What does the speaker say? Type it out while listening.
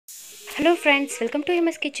Hello friends, welcome to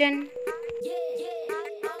MS Kitchen.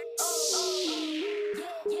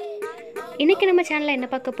 இன்னைக்கு நம்ம சேனல்ல என்ன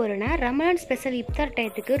பார்க்க போறோம்னா ரமலான் ஸ்பெஷல் இஃப்தார்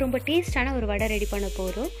டயத்துக்கு ரொம்ப டேஸ்டான ஒரு வடை ரெடி பண்ண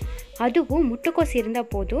போறோம். அதுவும் முட்டைக்கோஸ் இருந்தா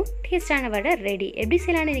போதும் டேஸ்டான வடை ரெடி. எப்படி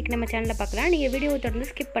செய்யலாம்னு இன்னைக்கு நம்ம சேனல்ல பார்க்கலாம். நீங்க வீடியோவை தொடர்ந்து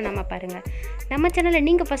ஸ்கிப் பண்ணாம பாருங்க. நம்ம சேனலை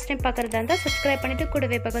நீங்க ஃபர்ஸ்ட் டைம் பார்க்கறதா இருந்தா Subscribe பண்ணிட்டு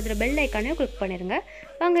கூடவே பக்கத்துல பெல் ஐகானை கிளிக் பண்ணிருங்க.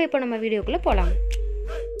 வாங்க இப்போ நம்ம வீடியோக்குள்ள போலாம்.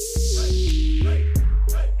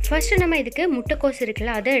 ஃபர்ஸ்ட் நம்ம இதுக்கு முட்டைக்கோஸ்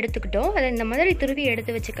இருக்குல்ல அதை எடுத்துக்கிட்டோம். அதை இந்த மாதிரி துருவி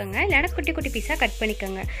எடுத்து வச்சுக்கோங்க. இல்லைனா குட்டி குட்டி பீஸாக கட்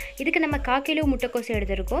பண்ணிக்கோங்க. இதுக்கு நம்ம 1/4 கிலோ முட்டைக்கோஸ்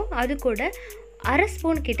எடுத்துருக்கோம். அது கூட அரை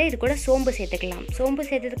ஸ்பூன் கிட்ட இது கூட சோம்பு சேர்த்துக்கலாம். சோம்பு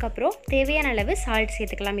சேர்த்ததுக்கப்புறம் தேவையான அளவு சால்ட்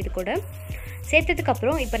சேர்த்துக்கலாம். இது கூட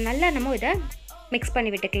சேர்த்ததுக்கப்புறம் இப்போ நல்லா நம்ம இதை மிக்ஸ்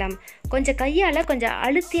பண்ணி விட்டுக்கலாம். கொஞ்சம் கையால் கொஞ்சம்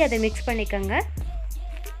அழுத்தி அதை மிக்ஸ் பண்ணிக்கோங்க.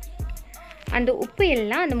 அந்த உப்பு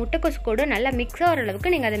எல்லாம் அந்த முட்டைக்கோஸ் கூட நல்லா மிக்ஸ் ஆகிற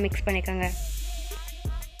அளவுக்கு நீங்கள் அதை மிக்ஸ் பண்ணிக்கோங்க.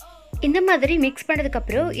 இந்த மாதிரி மிக்ஸ்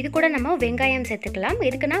பண்ணதுக்கப்புறம் இது கூட நம்ம வெங்காயம் சேர்த்துக்கலாம்.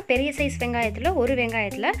 இதுக்குன்னா பெரிய சைஸ் வெங்காயத்தில் ஒரு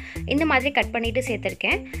வெங்காயத்தில் இந்த மாதிரி கட் பண்ணிவிட்டு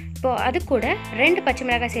சேர்த்துருக்கேன். இப்போது அது கூட 2 பச்சை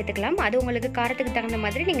மிளகாய் சேர்த்துக்கலாம். அது உங்களுக்கு காரத்துக்கு தகுந்த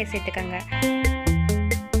மாதிரி நீங்கள் சேர்த்துக்கோங்க.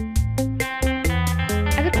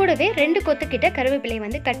 அது கூடவே 2 கொத்துக்கிட்ட கருவேப்பிலை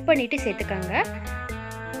வந்து கட் பண்ணிவிட்டு சேர்த்துக்கோங்க.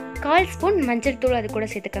 1/4 ஸ்பூன் மஞ்சள் தூள் அது கூட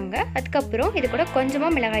சேர்த்துக்கோங்க. அதுக்கப்புறம் இது கூட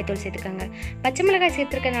கொஞ்சமாக மிளகாய் தூள் சேர்த்துக்கோங்க. பச்சை மிளகாய்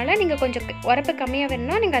சேர்த்துருக்கனால நீங்கள் கொஞ்சம் உரப்பு கம்மியாக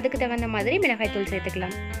வேணும்னா நீங்கள் அதுக்கு தகுந்த மாதிரி மிளகாய் தூள்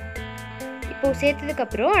சேர்த்துக்கலாம். இப்போது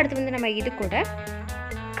சேர்த்ததுக்கப்புறம் அடுத்து வந்து நம்ம இது கூட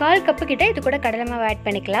 1/4 கப்பு கிட்ட இது கூட கடலை மாவு ஆட்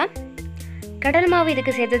பண்ணிக்கலாம். கடலை மாவு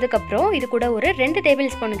இதுக்கு சேர்த்ததுக்கப்புறம் இது கூட ஒரு 2 டேபிள்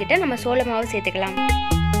ஸ்பூன் கிட்ட நம்ம சோள மாவு சேர்த்துக்கலாம்.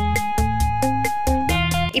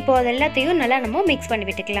 இப்போ அது எல்லாத்தையும் நல்லா நம்ம மிக்ஸ் பண்ணி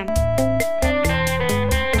விட்டுக்கலாம்.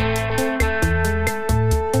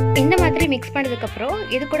 இந்த மாதிரி மிக்ஸ் பண்ணதுக்கப்புறம்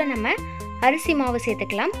இது கூட நம்ம அரிசி மாவு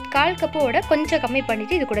சேர்த்துக்கலாம். 1/4 கப்போட கொஞ்சம் கம்மி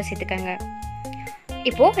பண்ணிவிட்டு இது கூட சேர்த்துக்கோங்க.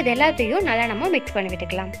 இப்போது இது எல்லாத்தையும் நல்லா நம்ம மிக்ஸ் பண்ணி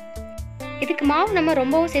விட்டுக்கலாம். இதுக்கு மாவு நம்ம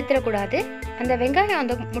ரொம்பவும் சேர்த்துடக்கூடாது. அந்த வெங்காயம்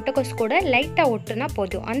அந்த முட்டைக்கோஸ் கூட லைட்டாக ஒட்டுனா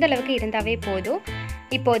போதும். அந்த அளவுக்கு இருந்தாவே போதும்.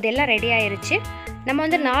 இப்போது இதெல்லாம் ரெடி ஆயிருச்சு. நம்ம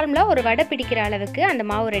வந்து நார்மலாக ஒரு வடை பிடிக்கிற அளவுக்கு அந்த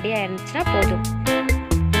மாவு ரெடி ஆயிருந்துச்சுன்னா போதும்.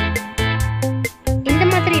 இந்த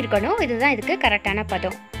மாதிரி இருக்கணும். இதுதான் இதுக்கு கரெக்டான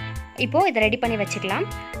பதம். இப்போது இதை ரெடி பண்ணி வச்சுக்கலாம்.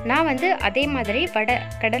 நான் வந்து அதே மாதிரி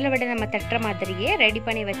கடலை வடை நம்ம தட்டுற மாதிரியே ரெடி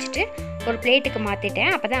பண்ணி வச்சுட்டு ஒரு பிளேட்டுக்கு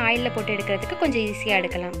மாற்றிட்டேன். அப்போ தான் ஆயிலில் போட்டு எடுக்கிறதுக்கு கொஞ்சம் ஈஸியாக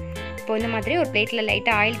எடுக்கலாம். இப்போ இந்த மாதிரி ஒரு பிளேட்டில்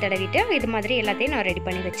லைட்டாக ஆயில் தடவிட்டு இது மாதிரி எல்லாத்தையும் நான் ரெடி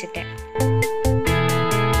பண்ணி வச்சுட்டேன்.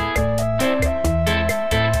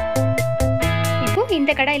 இப்போது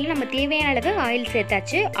இந்த கடாயில் நம்ம தேவையான அளவு ஆயில்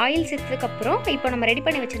சேர்த்தாச்சு. ஆயில் சேர்த்ததுக்கப்புறம் இப்போ நம்ம ரெடி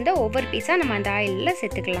பண்ணி வச்சுருந்த ஒவ்வொரு பீஸாக நம்ம அந்த ஆயிலில்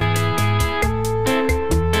சேர்த்துக்கலாம்.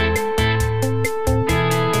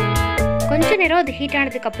 கொஞ்ச நேரம் அது ஹீட்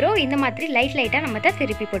ஆனதுக்கப்புறம் இந்த மாதிரி லைட்டாக நம்ம தான்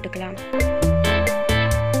திருப்பி போட்டுக்கலாம்.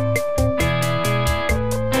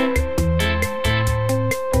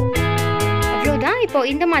 இப்போ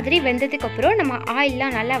இந்த மாதிரி வெந்ததுக்கப்புறம் நம்ம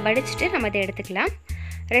ஆயிலெலாம் நல்லா வடிச்சிட்டு நம்ம அதை எடுத்துக்கலாம்.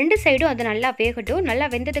 2 சைடும் அது நல்லா வேகட்டும். நல்லா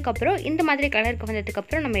வெந்ததுக்கப்புறம் இந்த மாதிரி கலருக்கு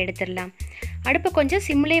வந்ததுக்கப்புறம் நம்ம எடுத்துடலாம். அடுப்பை கொஞ்சம்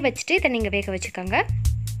சிம்லேயே வச்சுட்டு இதை நீங்கள் வேக வச்சுக்கோங்க.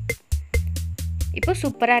 இப்போ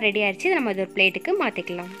சூப்பராக ரெடி ஆயிடுச்சு. இதை நம்ம அது ஒரு பிளேட்டுக்கு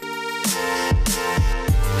மாற்றிக்கலாம்.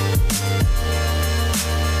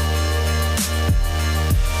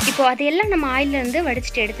 இப்போ அதையெல்லாம் நம்ம ஆயிலேருந்து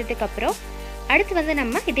வடிச்சிட்டு எடுத்ததுக்கப்புறம் அடுத்து வந்து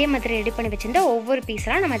நம்ம இதே மாதிரி ரெடி பண்ணி வச்சுருந்தா ஒவ்வொரு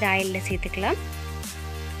பீஸெலாம் நம்ம அதை ஆயிலில் சேர்த்துக்கலாம்.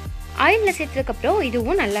 ஆயிலில் சேர்த்ததுக்கப்புறம்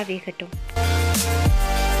இதுவும் நல்லா வேகட்டும்.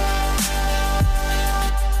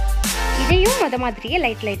 இதையும் அதை மாதிரியே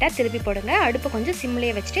லைட்டாக திருப்பி போடுங்க. அடுப்பை கொஞ்சம்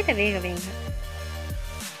சிம்லேயே வச்சுட்டு இதை வேக வைங்க.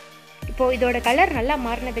 இப்போது இதோட கலர் நல்லா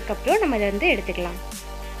மாறினதுக்கப்புறம் நம்ம இதை வந்து எடுத்துக்கலாம்.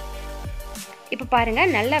 இப்போ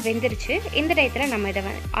பாருங்கள் நல்லா வெந்துருச்சு. இந்த டயத்தில் நம்ம இதை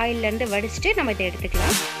ஆயிலேருந்து வடிச்சிட்டு நம்ம இதை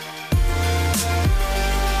எடுத்துக்கலாம்.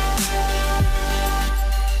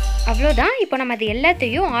 அவ்வளோதான். இப்போ நம்ம அது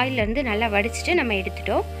எல்லாத்தையும் ஆயிலேருந்து நல்லா வடிச்சிட்டு நம்ம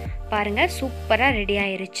எடுத்துட்டோம். பாருங்கள் சூப்பராக ரெடி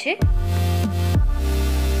ஆயிருச்சு.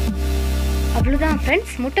 அவ்வளோதான்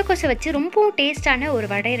ஃப்ரெண்ட்ஸ், முட்டைக்கோஸை வச்சு ரொம்பவும் டேஸ்டான ஒரு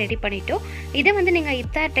வடையை ரெடி பண்ணிட்டோம். இதை வந்து நீங்கள்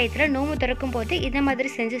இஃப்தார் டயத்தில் நோம்பு திறக்கும் போது இந்த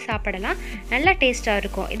மாதிரி செஞ்சு சாப்பிடலாம். நல்லா டேஸ்ட்டாக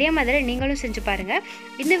இருக்கும். இதே மாதிரி நீங்களும் செஞ்சு பாருங்கள்.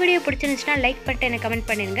 இந்த வீடியோ பிடிச்சிருந்துச்சுன்னா லைக் பண்ணிட்டு எனக்கு கமெண்ட்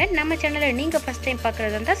பண்ணிடுங்க. நம்ம சேனலை நீங்கள் ஃபஸ்ட் டைம்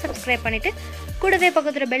பார்க்குறதா இருந்தால் Subscribe பண்ணிவிட்டு கூடவே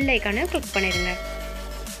பக்கத்தில் பெல் ஐக்கானை கிளிக் பண்ணிடுங்க.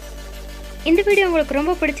 இந்த வீடியோ உங்களுக்கு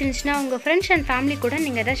ரொம்ப பிடிச்சிருந்துச்சுன்னா உங்கள் ஃப்ரெண்ட்ஸ் அண்ட் ஃபேமிலி கூட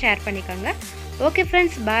நீங்கள் இதை ஷேர் பண்ணிக்கோங்க. ஓகே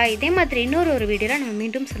ஃப்ரெண்ட்ஸ், பாய். இதே மாதிரி இன்னொரு வீடியோவில் நம்ம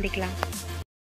மீண்டும் சந்திக்கலாம்.